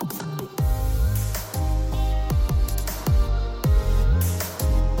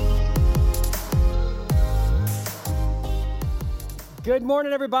Good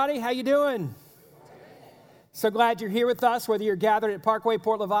morning, everybody. How you doing? So glad you're here with us, whether you're gathered at Parkway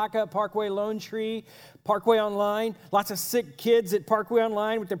Port Lavaca, Parkway Lone Tree, Parkway Online. Lots of sick kids at Parkway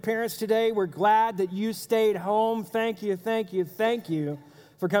Online with their parents today. We're glad that you stayed home. Thank you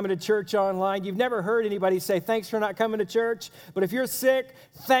for coming to church online. You've never heard anybody say, thanks for not coming to church. But if you're sick,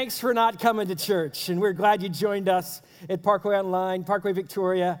 thanks for not coming to church. And we're glad you joined us at Parkway Online, Parkway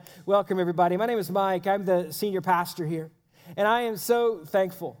Victoria. Welcome, everybody. My name is Mike. I'm the senior pastor here. And I am so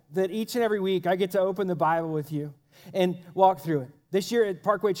thankful that each and every week I get to open the Bible with you and walk through it. This year at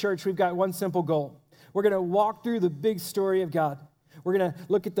Parkway Church, we've got one simple goal. We're going to walk through the big story of God. We're going to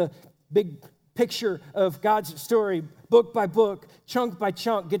look at the big picture of God's story, book by book, chunk by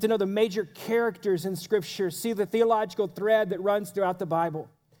chunk, get to know the major characters in Scripture, see the theological thread that runs throughout the Bible.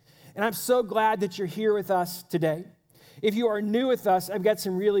 And I'm so glad that you're here with us today. If you are new with us, I've got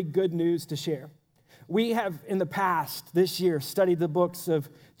some really good news to share. We have, in the past, this year, studied the books of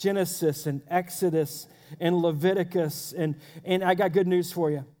Genesis and Exodus and Leviticus, and I got good news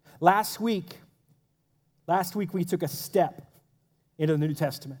for you. Last week, we took a step into the New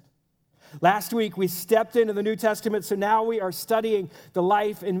Testament. Last week, we stepped into the New Testament, so now we are studying the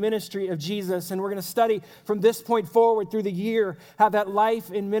life and ministry of Jesus, and we're going to study from this point forward through the year how that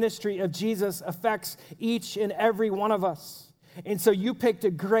life and ministry of Jesus affects each and every one of us. And so you picked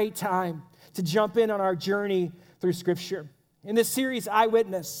a great time to jump in on our journey through Scripture. In this series,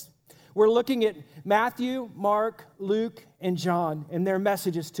 Eyewitness, we're looking at Matthew, Mark, Luke, and John and their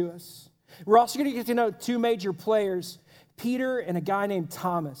messages to us. We're also going to get to know two major players, Peter and a guy named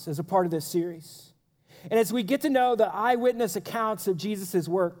Thomas, as a part of this series. And as we get to know the eyewitness accounts of Jesus'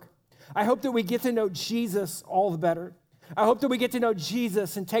 work, I hope that we get to know Jesus all the better. I hope that we get to know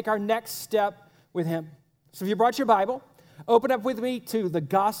Jesus and take our next step with him. So if you brought your Bible, open up with me to the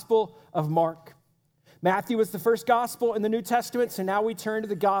Gospel of Mark. Matthew was the first gospel in the New Testament, so now we turn to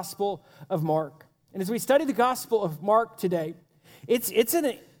the Gospel of Mark. And as we study the Gospel of Mark today, it's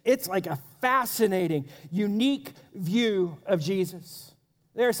like a fascinating, unique view of Jesus.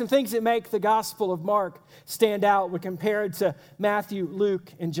 There are some things that make the Gospel of Mark stand out when compared to Matthew,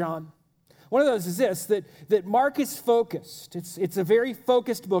 Luke, and John. One of those is this, that Mark is focused. It's a very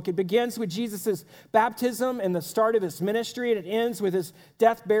focused book. It begins with Jesus' baptism and the start of his ministry, and it ends with his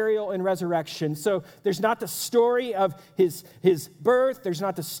death, burial, and resurrection. So there's not the story of his birth. There's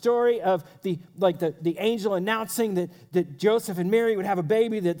not the story of the angel announcing that Joseph and Mary would have a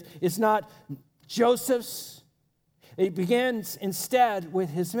baby that is not Joseph's. It begins instead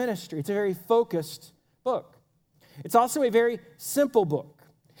with his ministry. It's a very focused book. It's also a very simple book,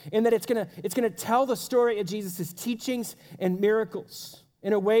 in that it's going to tell the story of Jesus' teachings and miracles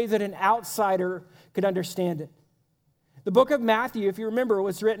in a way that an outsider could understand it. The book of Matthew, if you remember,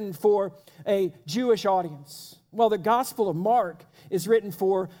 was written for a Jewish audience. Well, the Gospel of Mark is written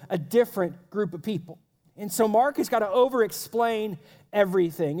for a different group of people. And so Mark has got to over-explain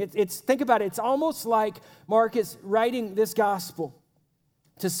everything. Think about it. It's almost like Mark is writing this gospel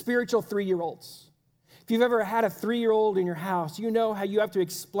to spiritual 3-year-olds. If you've ever had a 3-year-old in your house, you know how you have to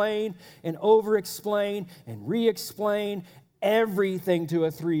explain and over-explain and re-explain everything to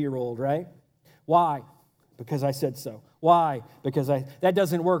a 3-year-old, right? Why? Because I said so. Why? Because that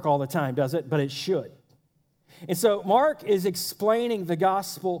doesn't work all the time, does it? But it should. And so Mark is explaining the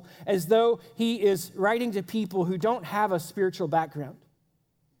gospel as though he is writing to people who don't have a spiritual background.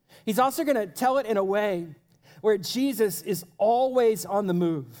 He's also going to tell it in a way where Jesus is always on the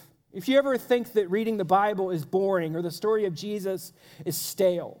move. If you ever think that reading the Bible is boring or the story of Jesus is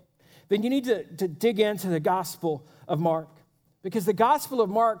stale, then you need to dig into the Gospel of Mark. Because the Gospel of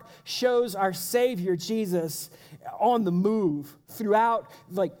Mark shows our Savior, Jesus, on the move throughout,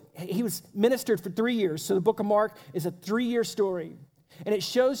 he was ministered for 3 years. So the book of Mark is a 3-year story. And it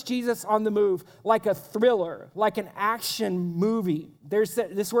shows Jesus on the move like a thriller, like an action movie.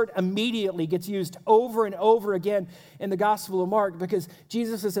 This word immediately gets used over and over again in the Gospel of Mark because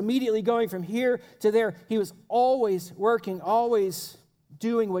Jesus is immediately going from here to there. He was always working, always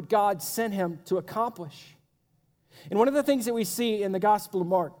doing what God sent him to accomplish. And one of the things that we see in the Gospel of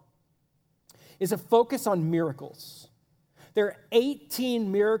Mark is a focus on miracles. There are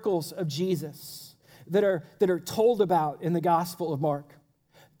 18 miracles of Jesus that are told about in the Gospel of Mark.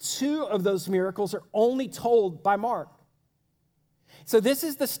 2 of those miracles are only told by Mark. So this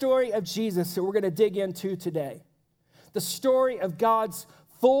is the story of Jesus that we're going to dig into today. The story of God's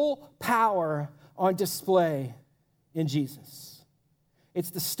full power on display in Jesus. It's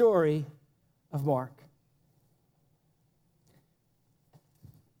the story of Mark.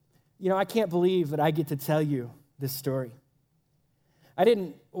 You know, I can't believe that I get to tell you this story. I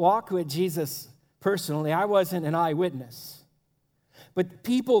didn't walk with Jesus personally. I wasn't an eyewitness. But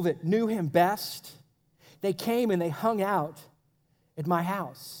people that knew him best, they came and they hung out at my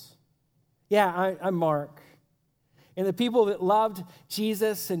house. Yeah, I'm Mark. And the people that loved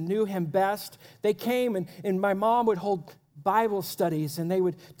Jesus and knew him best, they came and my mom would hold Bible studies and they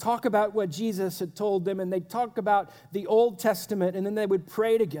would talk about what Jesus had told them and they'd talk about the Old Testament and then they would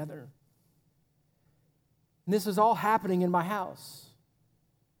pray together. And this was all happening in my house.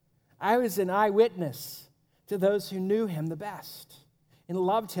 I was an eyewitness to those who knew him the best and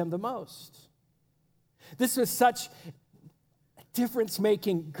loved him the most. This was such a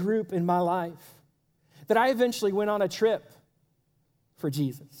difference-making group in my life that I eventually went on a trip for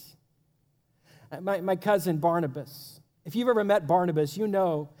Jesus. My cousin Barnabas, if you've ever met Barnabas, you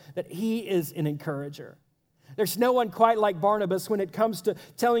know that he is an encourager. There's no one quite like Barnabas when it comes to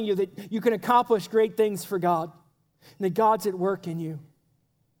telling you that you can accomplish great things for God and that God's at work in you.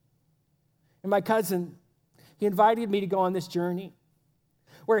 And my cousin, he invited me to go on this journey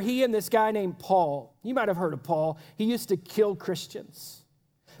where he and this guy named Paul, you might have heard of Paul, he used to kill Christians.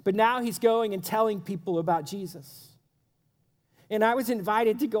 But now he's going and telling people about Jesus. And I was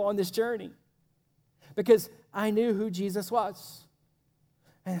invited to go on this journey because I knew who Jesus was.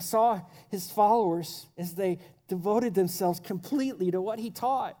 And I saw his followers as they devoted themselves completely to what he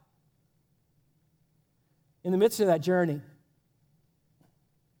taught. In the midst of that journey,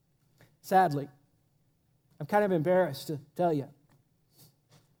 sadly, I'm kind of embarrassed to tell you,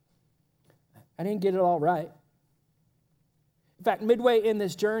 I didn't get it all right. In fact, midway in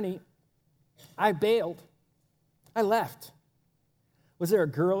this journey, I bailed. I left. Was there a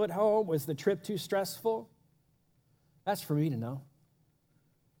girl at home? Was the trip too stressful? That's for me to know.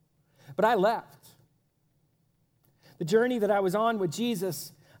 But I left. The journey that I was on with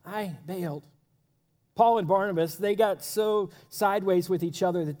Jesus, I bailed. Paul and Barnabas, they got so sideways with each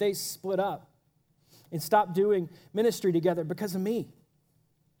other that they split up and stopped doing ministry together because of me.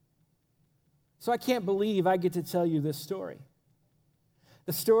 So I can't believe I get to tell you this story.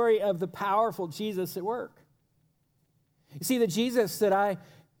 The story of the powerful Jesus at work. You see, the Jesus that I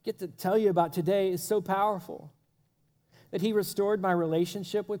get to tell you about today is so powerful that he restored my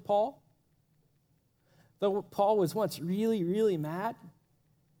relationship with Paul. Though Paul was once really, really mad,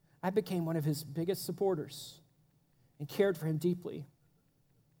 I became one of his biggest supporters and cared for him deeply.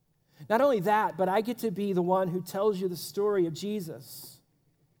 Not only that, but I get to be the one who tells you the story of Jesus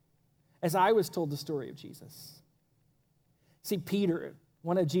as I was told the story of Jesus. See, Peter,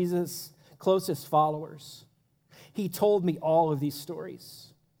 one of Jesus' closest followers, he told me all of these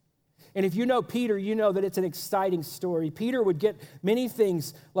stories. And if you know Peter, you know that it's an exciting story. Peter would get many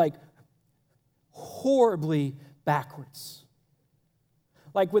things like horribly backwards.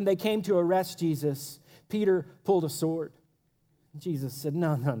 Like when they came to arrest Jesus, Peter pulled a sword. Jesus said,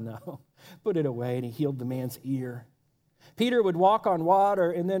 no, put it away, and he healed the man's ear. Peter would walk on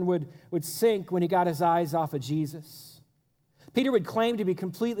water and then would sink when he got his eyes off of Jesus. Peter would claim to be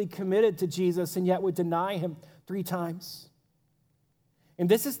completely committed to Jesus and yet would deny him 3 times. And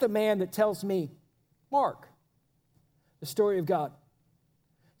this is the man that tells me, Mark, the story of God,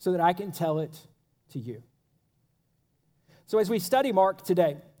 so that I can tell it to you. So as we study Mark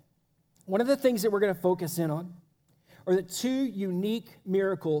today, one of the things that we're going to focus in on are the 2 unique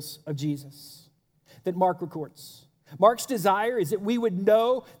miracles of Jesus that Mark records. Mark's desire is that we would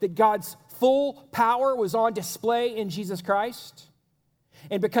know that God's full power was on display in Jesus Christ.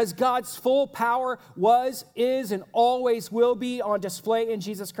 And because God's full power was, is, and always will be on display in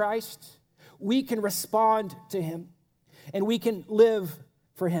Jesus Christ, we can respond to him and we can live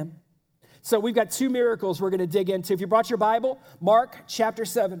for him. So we've got 2 miracles we're going to dig into. If you brought your Bible, Mark chapter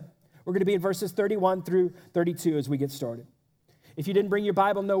 7. We're going to be in verses 31 through 32 as we get started. If you didn't bring your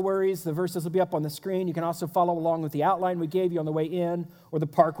Bible, no worries. The verses will be up on the screen. You can also follow along with the outline we gave you on the way in or the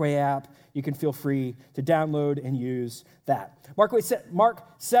Parkway app. You can feel free to download and use that. Mark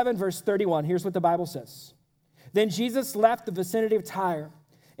 7, verse 31. Here's what the Bible says. Then Jesus left the vicinity of Tyre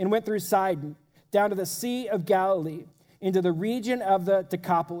and went through Sidon, down to the Sea of Galilee, into the region of the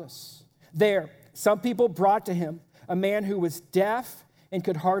Decapolis. There, some people brought to him a man who was deaf and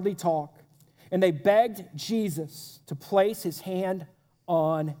could hardly talk. And they begged Jesus to place his hand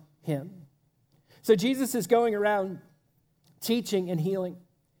on him. So Jesus is going around teaching and healing.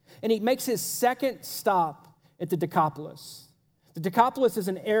 And he makes his second stop at the Decapolis. The Decapolis is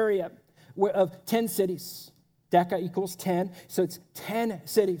an area of 10 cities. Deca equals 10, so it's 10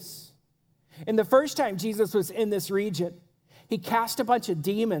 cities. And the first time Jesus was in this region, he cast a bunch of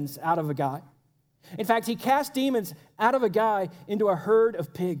demons out of a guy. In fact, he cast demons out of a guy into a herd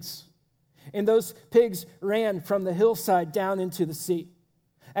of pigs. And those pigs ran from the hillside down into the sea.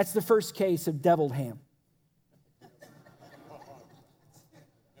 That's the first case of deviled ham.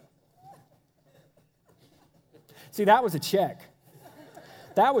 See, that was a check.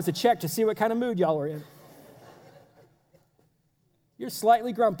 That was a check to see what kind of mood y'all were in. You're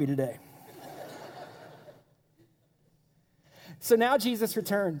slightly grumpy today. So now Jesus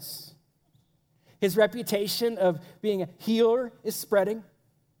returns. His reputation of being a healer is spreading.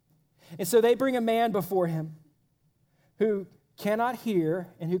 And so they bring a man before him who cannot hear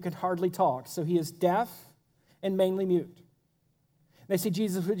and who can hardly talk. So he is deaf and mainly mute. They say,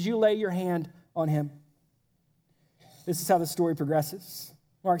 Jesus, would you lay your hand on him? This is how the story progresses.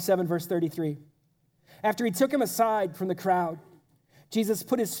 Mark 7, verse 33. After he took him aside from the crowd, Jesus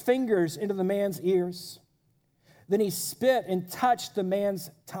put his fingers into the man's ears. Then he spit and touched the man's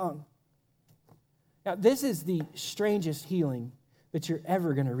tongue. Now, this is the strangest healing that you're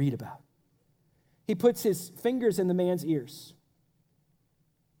ever going to read about. He puts his fingers in the man's ears.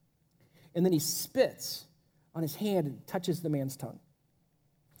 And then he spits on his hand and touches the man's tongue.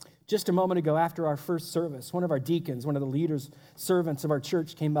 Just a moment ago, after our first service, one of our deacons, one of the leaders, servants of our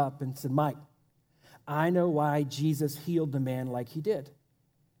church came up and said, Mike, I know why Jesus healed the man like he did.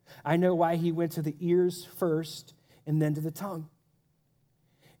 I know why he went to the ears first and then to the tongue.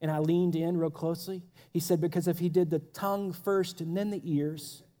 And I leaned in real closely. He said, because if he did the tongue first and then the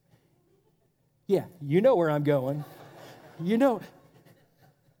ears, yeah, you know where I'm going. You know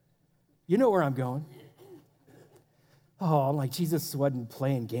where I'm going. Oh, I'm like, Jesus wasn't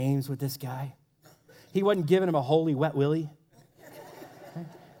playing games with this guy. He wasn't giving him a holy wet willy.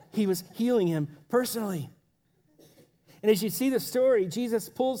 He was healing him personally. And as you see the story, Jesus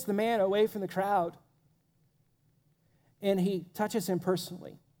pulls the man away from the crowd and he touches him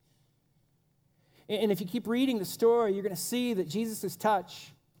personally. And if you keep reading the story, you're going to see that Jesus'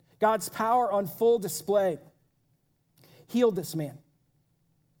 touch, God's power on full display, healed this man.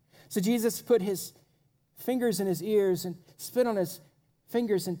 So Jesus put his fingers in his ears and spit on his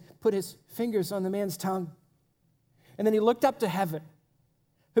fingers and put his fingers on the man's tongue. And then he looked up to heaven.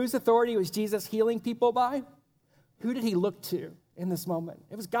 Whose authority was Jesus healing people by? Who did he look to in this moment?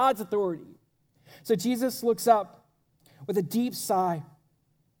 It was God's authority. So Jesus looks up with a deep sigh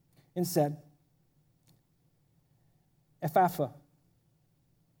and said, Ephphatha,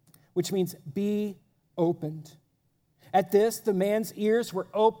 which means be opened. At this, the man's ears were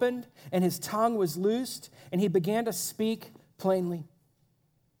opened and his tongue was loosed and he began to speak plainly.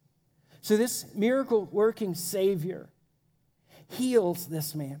 So this miracle-working Savior heals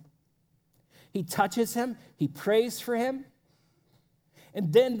this man. He touches him, he prays for him,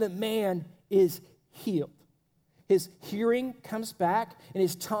 and then the man is healed. His hearing comes back and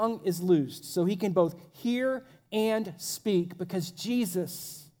his tongue is loosed so he can both hear and speak because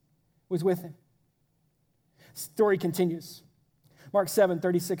Jesus was with him. Story continues. Mark 7,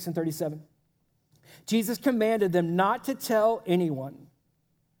 36 and 37. Jesus commanded them not to tell anyone,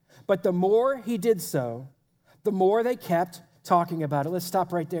 but the more he did so, the more they kept talking about it. Let's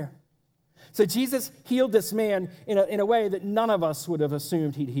stop right there. So Jesus healed this man in a way that none of us would have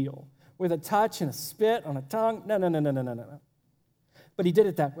assumed he'd heal, with a touch and a spit on a tongue. No. But he did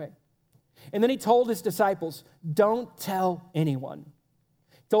it that way. And then he told his disciples, don't tell anyone.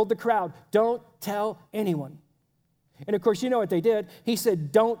 He told the crowd, don't tell anyone. And of course, you know what they did. He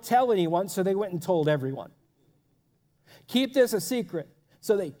said, don't tell anyone, so they went and told everyone. Keep this a secret.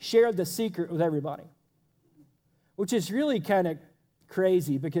 So they shared the secret with everybody, which is really kind of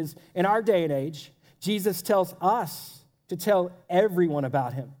crazy because in our day and age, Jesus tells us to tell everyone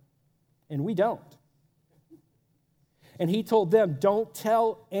about him, and we don't. And he told them, don't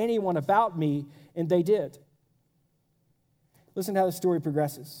tell anyone about me, and they did. Listen to how the story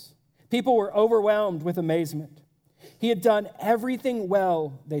progresses. People were overwhelmed with amazement. He had done everything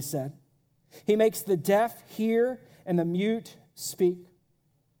well, they said. He makes the deaf hear and the mute speak.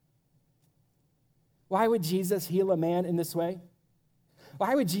 Why would Jesus heal a man in this way?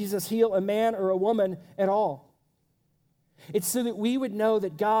 Why would Jesus heal a man or a woman at all? It's so that we would know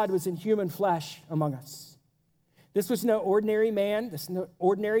that God was in human flesh among us. This was no ordinary man. This is no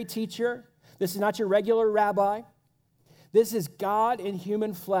ordinary teacher. This is not your regular rabbi. This is God in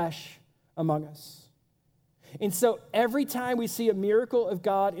human flesh among us. And so every time we see a miracle of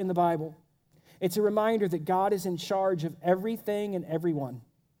God in the Bible, it's a reminder that God is in charge of everything and everyone,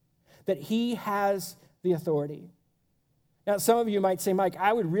 that he has the authority. Now, some of you might say, Mike,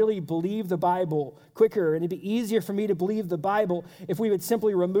 I would really believe the Bible quicker, and it'd be easier for me to believe the Bible if we would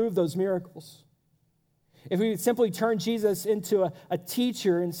simply remove those miracles. If we would simply turn Jesus into a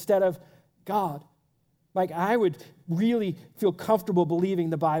teacher instead of God. Mike, I would really feel comfortable believing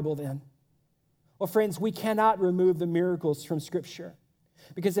the Bible then. Well, friends, we cannot remove the miracles from Scripture.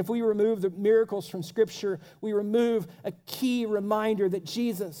 Because if we remove the miracles from Scripture, we remove a key reminder that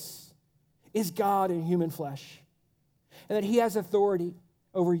Jesus is God in human flesh. and that he has authority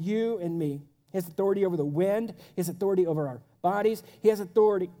over you and me. He has authority over the wind. He has authority over our bodies. He has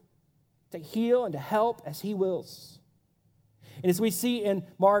authority to heal and to help as he wills. And as we see in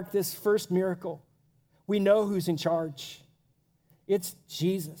Mark, this first miracle, we know who's in charge. It's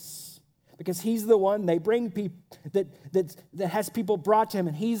Jesus, because he's the one they bring people that has people brought to him,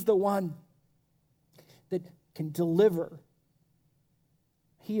 and he's the one that can deliver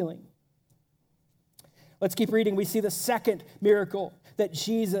healing. Let's keep reading. We see the second miracle that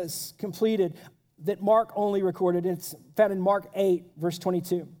Jesus completed that Mark only recorded. It's found in Mark 8, verse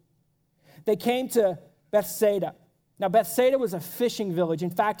 22. They came to Bethsaida. Now, Bethsaida was a fishing village. In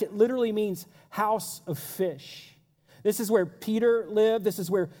fact, it literally means house of fish. This is where Peter lived. This is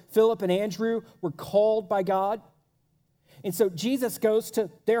where Philip and Andrew were called by God. And so Jesus goes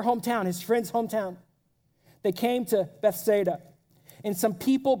to their hometown, his friend's hometown. They came to Bethsaida, and some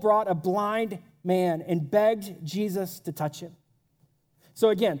people brought a blind man and begged Jesus to touch him. So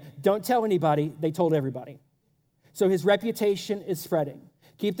again, don't tell anybody. They told everybody. So his reputation is spreading.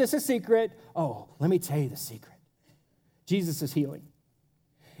 Keep this a secret. Oh, let me tell you the secret. Jesus is healing.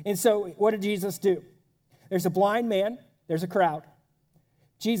 And so what did Jesus do? There's a blind man. There's a crowd.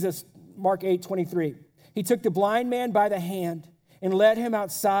 Jesus, Mark 8:23, he took the blind man by the hand and led him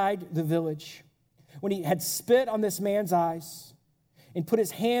outside the village. When he had spit on this man's eyes and put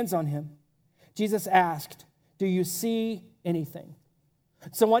his hands on him, Jesus asked, "Do you see anything?"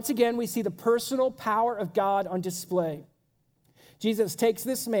 So once again, we see the personal power of God on display. Jesus takes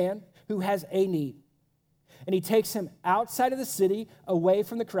this man who has a need, and he takes him outside of the city, away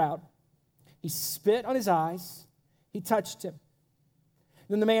from the crowd. He spit on his eyes. He touched him.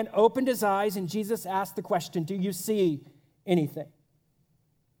 Then the man opened his eyes, and Jesus asked the question, "Do you see anything?"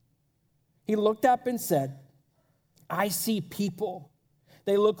 He looked up and said, "I see people.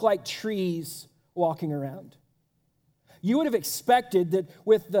 They look like trees walking around." You would have expected that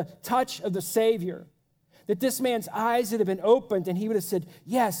with the touch of the Savior, that this man's eyes would have been opened, and he would have said,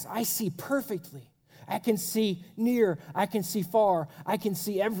 "Yes, I see perfectly. I can see near. I can see far. I can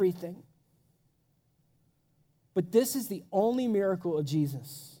see everything." But this is the only miracle of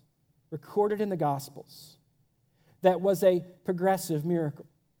Jesus recorded in the Gospels that was a progressive miracle.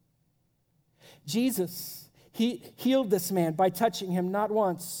 Jesus, he healed this man by touching him not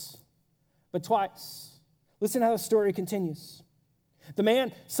once, but twice. Listen how the story continues. The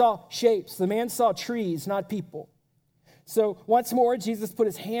man saw shapes. The man saw trees, not people. So once more, Jesus put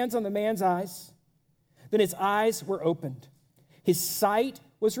his hands on the man's eyes. Then his eyes were opened. His sight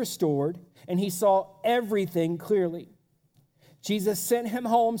was restored, and he saw everything clearly. Jesus sent him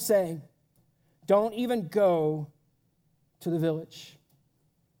home saying, "Don't even go to the village."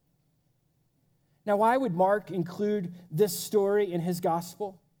 Now, why would Mark include this story in his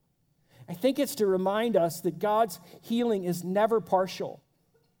gospel? I think it's to remind us that God's healing is never partial.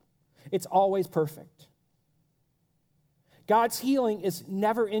 It's always perfect. God's healing is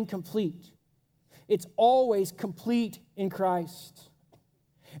never incomplete. It's always complete in Christ.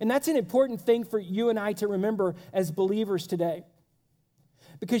 And that's an important thing for you and I to remember as believers today.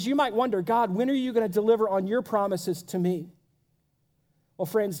 Because you might wonder, God, when are you going to deliver on your promises to me? Well,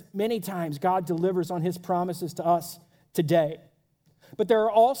 friends, many times God delivers on his promises to us today. But there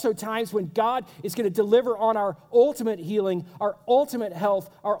are also times when God is going to deliver on our ultimate healing, our ultimate health,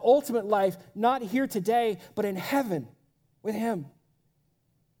 our ultimate life, not here today, but in heaven with him.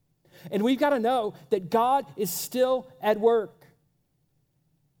 And we've got to know that God is still at work.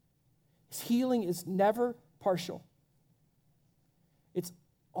 His healing is never partial. It's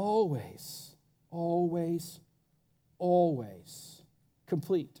always, always, always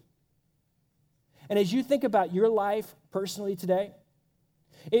complete. And as you think about your life personally today,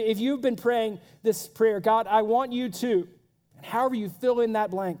 if you've been praying this prayer, God, I want you to, and however you fill in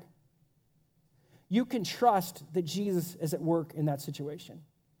that blank, you can trust that Jesus is at work in that situation.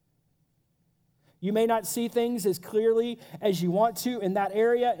 You may not see things as clearly as you want to in that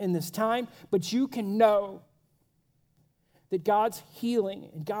area, in this time, but you can know that God's healing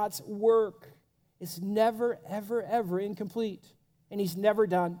and God's work is never, ever, ever incomplete, and he's never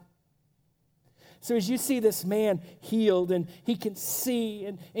done. So as you see this man healed and he can see,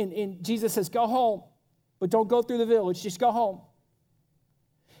 and Jesus says, "Go home, but don't go through the village, just go home."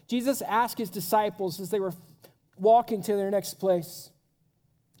 Jesus asked his disciples as they were walking to their next place,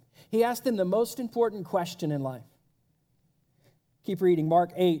 he asked them the most important question in life. Keep reading,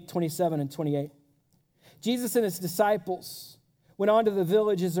 Mark 8, 27 and 28. Jesus and his disciples went on to the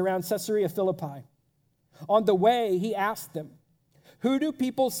villages around Caesarea Philippi. On the way, he asked them, "Who do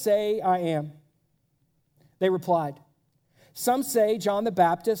people say I am?" They replied, "Some say John the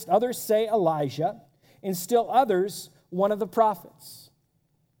Baptist, others say Elijah, and still others, one of the prophets.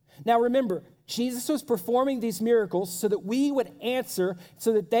 Now remember, Jesus was performing these miracles so that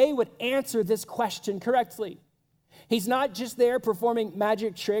they would answer this question correctly. He's not just there performing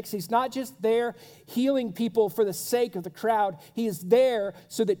magic tricks. He's not just there healing people for the sake of the crowd. He is there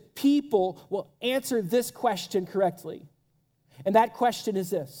so that people will answer this question correctly. And that question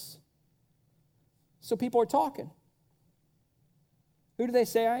is this. So people are talking. Who do they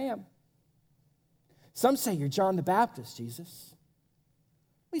say I am? Some say you're John the Baptist, Jesus.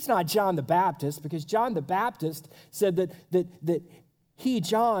 He's not John the Baptist, because John the Baptist said that he,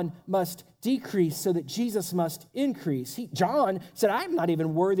 John, must decrease so that Jesus must increase. John said, I'm not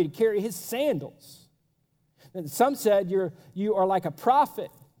even worthy to carry his sandals. And some said you are like a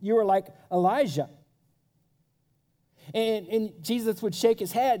prophet. You are like Elijah. And Jesus would shake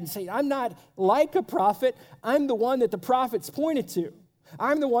his head and say, I'm not like a prophet. I'm the one that the prophets pointed to.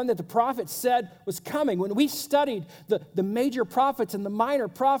 I'm the one that the prophets said was coming. When we studied the major prophets and the minor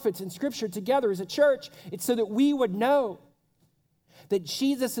prophets in Scripture together as a church, it's so that we would know that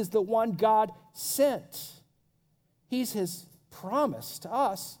Jesus is the one God sent. He's his promise to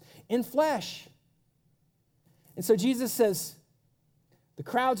us in flesh. And so Jesus says, the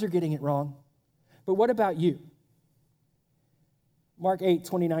crowds are getting it wrong, but what about you? Mark 8,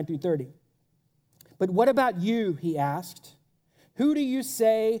 29 through 30. But what about you, he asked. Who do you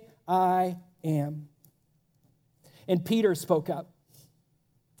say I am? And Peter spoke up.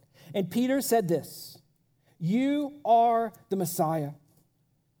 And Peter said this, you are the Messiah.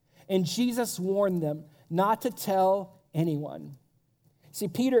 And Jesus warned them not to tell anyone. See,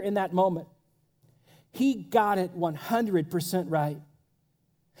 Peter, in that moment, he got it 100% right.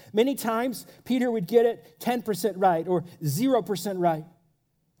 Many times, Peter would get it 10% right or 0% right.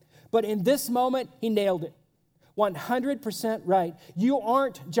 But in this moment, he nailed it. 100% right. You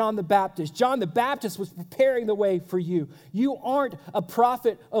aren't John the Baptist. John the Baptist was preparing the way for you. You aren't a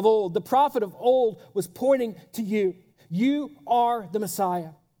prophet of old. The prophet of old was pointing to you. You are the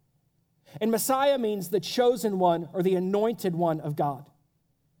Messiah. And Messiah means the chosen one or the anointed one of God.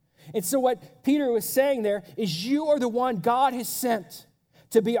 And so what Peter was saying there is you are the one God has sent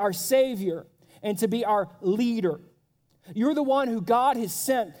to be our Savior and to be our leader. You're the one who God has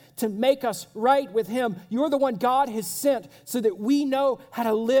sent to make us right with him. You're the one God has sent so that we know how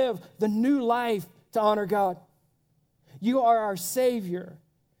to live the new life to honor God. You are our Savior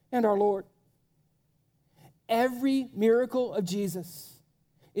and our Lord. Every miracle of Jesus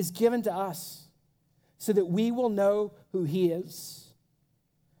is given to us so that we will know who he is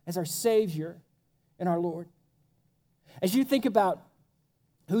as our Savior and our Lord. As you think about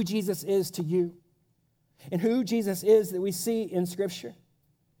who Jesus is to you and who Jesus is that we see in Scripture,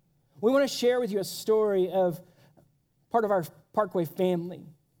 we want to share with you a story of part of our Parkway family.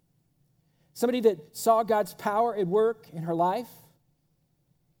 Somebody that saw God's power at work in her life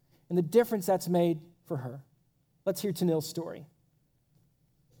and the difference that's made for her. Let's hear Tanil's story.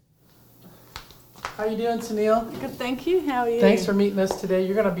 How you doing, Tanil? Good, thank you. How are you? Thanks for meeting us today.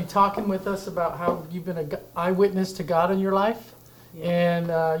 You're going to be talking with us about how you've been an eyewitness to God in your life. Yeah.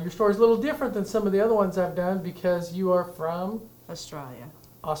 And your story's a little different than some of the other ones I've done because you are from?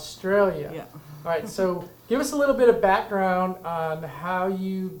 Australia. Yeah. All right, so give us a little bit of background on how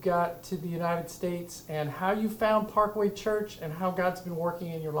you got to the United States and how you found Parkway Church and how God's been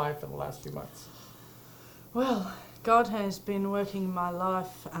working in your life in the last few months. Well, God has been working in my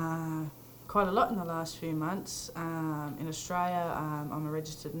life quite a lot in the last few months. In Australia, I'm a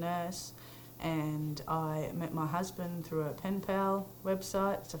registered nurse, and I met my husband through a pen pal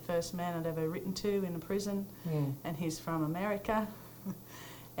website. It's the first man I'd ever written to in a prison, and he's from America.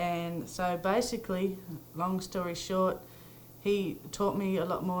 And so basically, long story short, he taught me a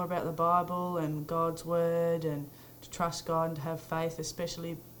lot more about the Bible and God's Word and to trust God and to have faith,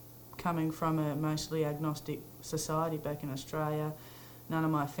 especially coming from a mostly agnostic society back in Australia. None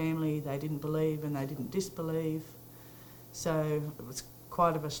of my family, they didn't believe and they didn't disbelieve. So it was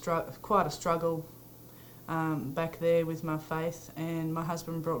quite a struggle back there with my faith, and my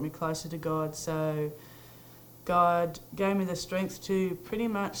husband brought me closer to God. So God gave me the strength to pretty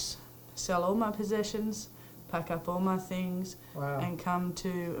much sell all my possessions, pack up all my things, and come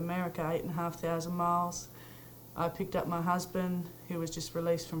to America, 8,500 miles. I picked up my husband, who was just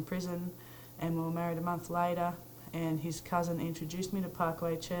released from prison, and we were married a month later, and his cousin introduced me to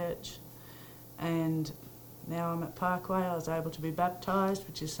Parkway Church, and now I'm at Parkway. I was able to be baptised,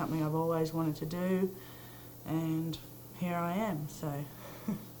 which is something I've always wanted to do, and here I am.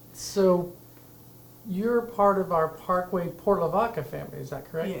 So you're part of our Parkway Port Lavaca family, is that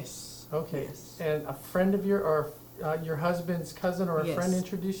correct? Yes. Okay. Yes. And a friend of yours, or your husband's cousin or a Yes. friend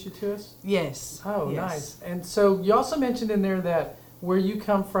introduced you to us? Yes. Oh, yes. nice. And so you also mentioned in there that where you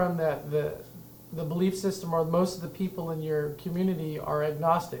come from, that the belief system or most of the people in your community are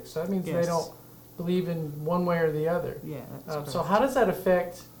agnostic. So that means they Yes. don't believe in one way or the other. Yeah, that's So correct. how does that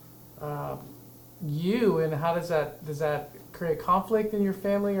affect you, and how does that create conflict in your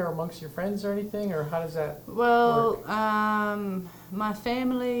family or amongst your friends or anything, or how does that Well, work? my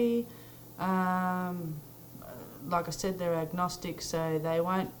family, like I said, they're agnostic, so they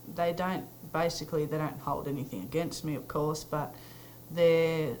don't hold anything against me, of course, but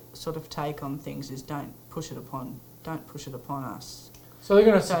their sort of take on things is don't push it upon us. So they're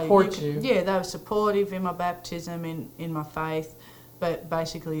going to So support you. Yeah, they were supportive in my baptism, in my faith, but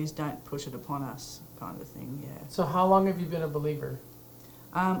basically is don't push it upon us kind of thing, yeah. So how long have you been a believer?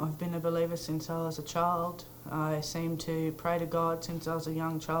 I've been a believer since I was a child. I seem to pray to God since I was a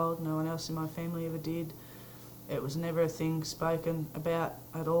young child. No one else in my family ever did. It was never a thing spoken about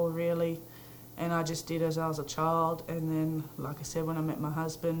at all, really. And I just did as I was a child. And then, like I said, when I met my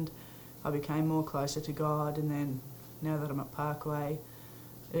husband, I became more closer to God. And then, now that I'm at Parkway,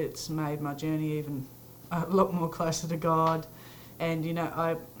 it's made my journey even a lot more closer to God. And,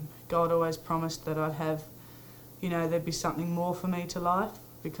 God always promised that I'd have, there'd be something more for me to life,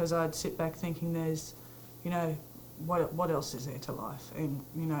 because I'd sit back thinking there's, what else is there to life? And,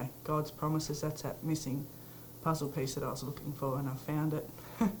 God's promises, that's that missing puzzle piece that I was looking for, and I found it.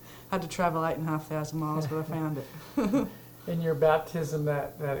 Had to travel 8,500 miles, but I found it. In your baptism,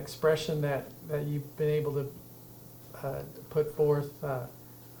 that expression that you've been able to put forth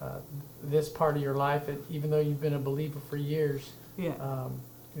this part of your life, even though you've been a believer for years, Yeah.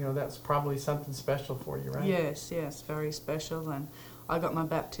 That's probably something special for you, right? Yes, very special. And I got my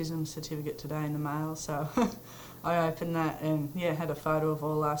baptism certificate today in the mail, so I opened that and, had a photo of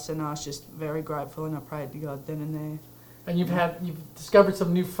all us, and I was just very grateful, and I prayed to God then and there. And you've discovered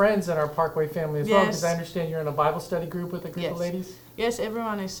some new friends in our Parkway family as well, because Yes. I understand you're in a Bible study group with a group of Yes. ladies. Yes,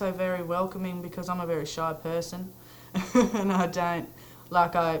 everyone is so very welcoming, because I'm a very shy person, and I don't,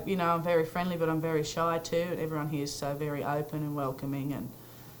 I'm very friendly, but I'm very shy too, and everyone here is so very open and welcoming, and,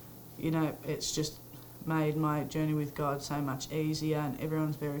 it's just made my journey with God so much easier, and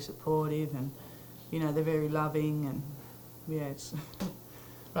everyone's very supportive, and, they're very loving, and, it's...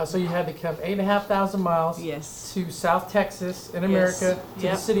 So you had to come 8,500 miles Yes. to South Texas in Yes. America to the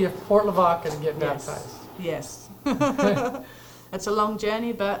Yep. city of Port Lavaca to get Yes. baptized. Yes. It's a long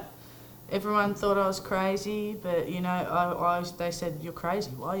journey, but everyone thought I was crazy, but, they said, you're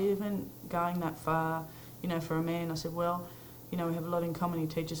crazy. Why are you even going that far, for a man? I said, well, we have a lot in common. He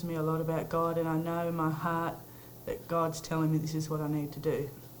teaches me a lot about God, and I know in my heart that God's telling me this is what I need to do.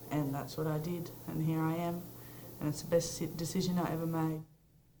 And that's what I did, and here I am. And it's the best decision I ever made.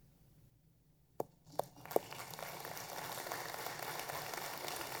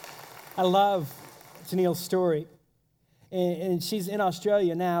 I love Tennille's story. And she's in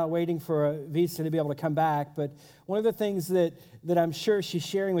Australia now waiting for a visa to be able to come back. But one of the things that I'm sure she's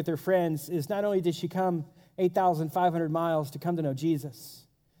sharing with her friends is not only did she come 8,500 miles to come to know Jesus,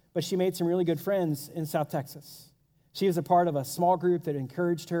 but she made some really good friends in South Texas. She was a part of a small group that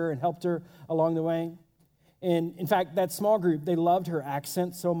encouraged her and helped her along the way. And in fact, that small group, they loved her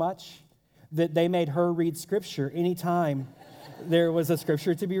accent so much that they made her read scripture anytime there was a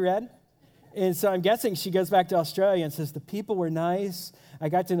scripture to be read. And so I'm guessing she goes back to Australia and says, the people were nice, I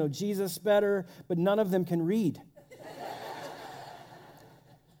got to know Jesus better, but none of them can read.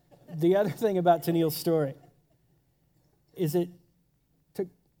 The other thing about Tennille's story is it took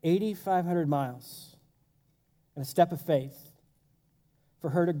 8,500 miles and a step of faith for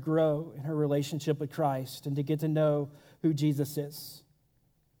her to grow in her relationship with Christ and to get to know who Jesus is.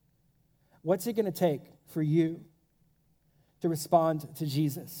 What's it going to take for you to respond to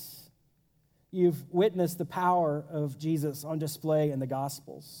Jesus? You've witnessed the power of Jesus on display in the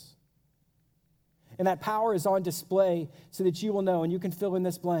Gospels. And that power is on display so that you will know, and you can fill in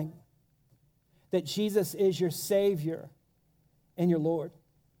this blank, that Jesus is your Savior and your Lord.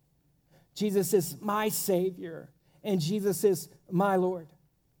 Jesus is my Savior, and Jesus is my Lord.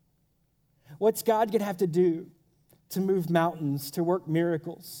 What's God going to have to do to move mountains, to work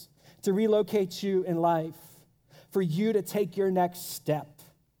miracles, to relocate you in life, for you to take your next step?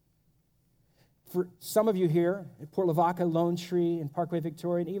 For some of you here at Port Lavaca, Lone Tree, and Parkway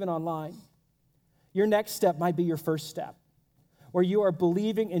Victoria, and even online, your next step might be your first step, where you are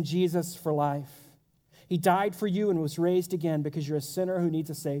believing in Jesus for life. He died for you and was raised again because you're a sinner who needs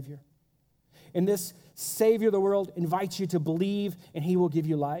a Savior. And this Savior of the world invites you to believe, and He will give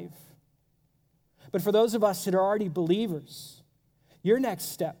you life. But for those of us that are already believers, your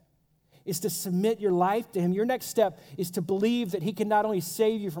next step is to submit your life to him. Your next step is to believe that he can not only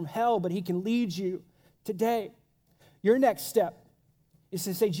save you from hell, but he can lead you today. Your next step is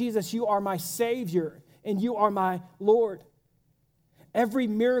to say, Jesus, you are my Savior and you are my Lord. Every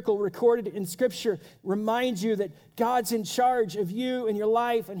miracle recorded in Scripture reminds you that God's in charge of you and your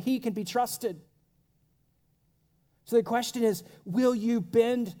life and he can be trusted. So the question is, will you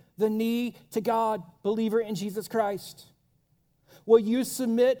bend the knee to God, believer in Jesus Christ? Will you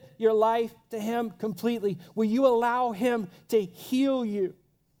submit your life to him completely? Will you allow him to heal you?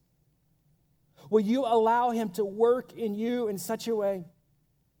 Will you allow him to work in you in such a way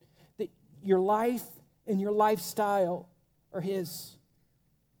that your life and your lifestyle are his?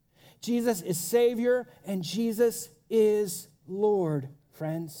 Jesus is Savior and Jesus is Lord,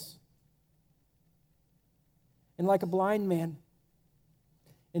 friends. And like a blind man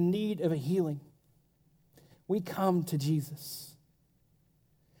in need of a healing, we come to Jesus.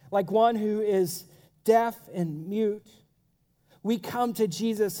 Like one who is deaf and mute, we come to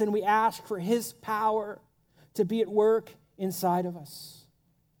Jesus and we ask for his power to be at work inside of us.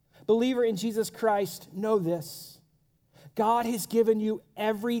 Believer in Jesus Christ, know this. God has given you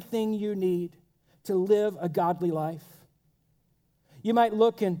everything you need to live a godly life. You might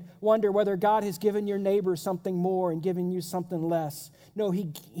look and wonder whether God has given your neighbor something more and given you something less. No, he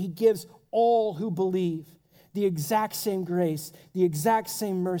gives all who believe the exact same grace, the exact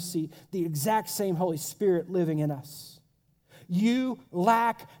same mercy, the exact same Holy Spirit living in us. You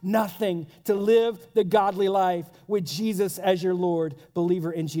lack nothing to live the godly life with Jesus as your Lord,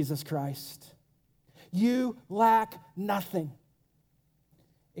 believer in Jesus Christ. You lack nothing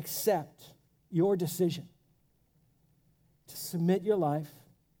except your decision to submit your life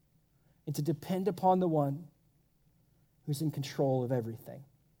and to depend upon the one who's in control of everything.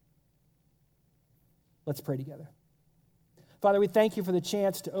 Let's pray together. Father, we thank you for the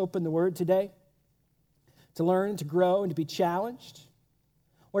chance to open the Word today, to learn, to grow, and to be challenged.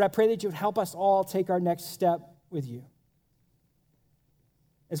 Lord, I pray that you would help us all take our next step with you.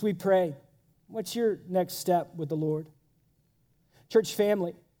 As we pray, what's your next step with the Lord? Church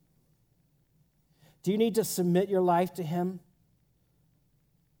family, do you need to submit your life to him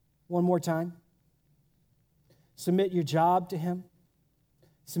one more time? Submit your job to him.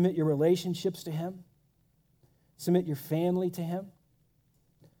 Submit your relationships to him. Submit your family to him.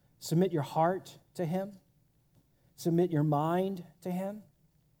 Submit your heart to him. Submit your mind to him.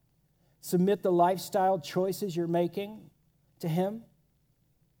 Submit the lifestyle choices you're making to him.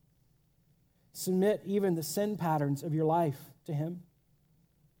 Submit even the sin patterns of your life to him.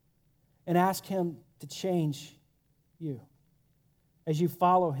 And ask him to change you as you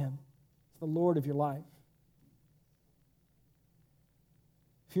follow him as the Lord of your life.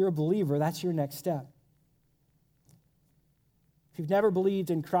 If you're a believer, that's your next step. If you've never believed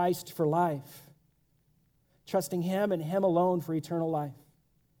in Christ for life, trusting him and him alone for eternal life,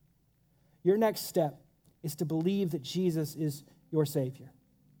 your next step is to believe that Jesus is your Savior,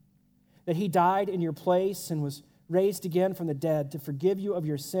 that he died in your place and was raised again from the dead to forgive you of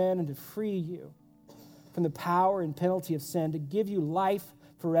your sin and to free you from the power and penalty of sin, to give you life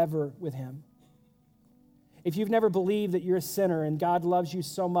forever with him. If you've never believed that you're a sinner and God loves you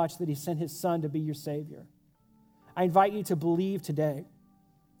so much that he sent his Son to be your Savior, I invite you to believe today.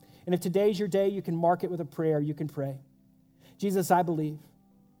 And if today's your day, you can mark it with a prayer. You can pray. Jesus, I believe.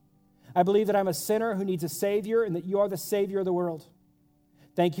 I believe that I'm a sinner who needs a Savior and that you are the Savior of the world.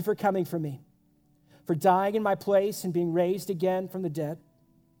 Thank you for coming for me, for dying in my place and being raised again from the dead.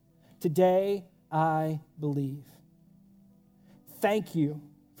 Today, I believe. Thank you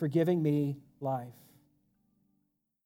for giving me life.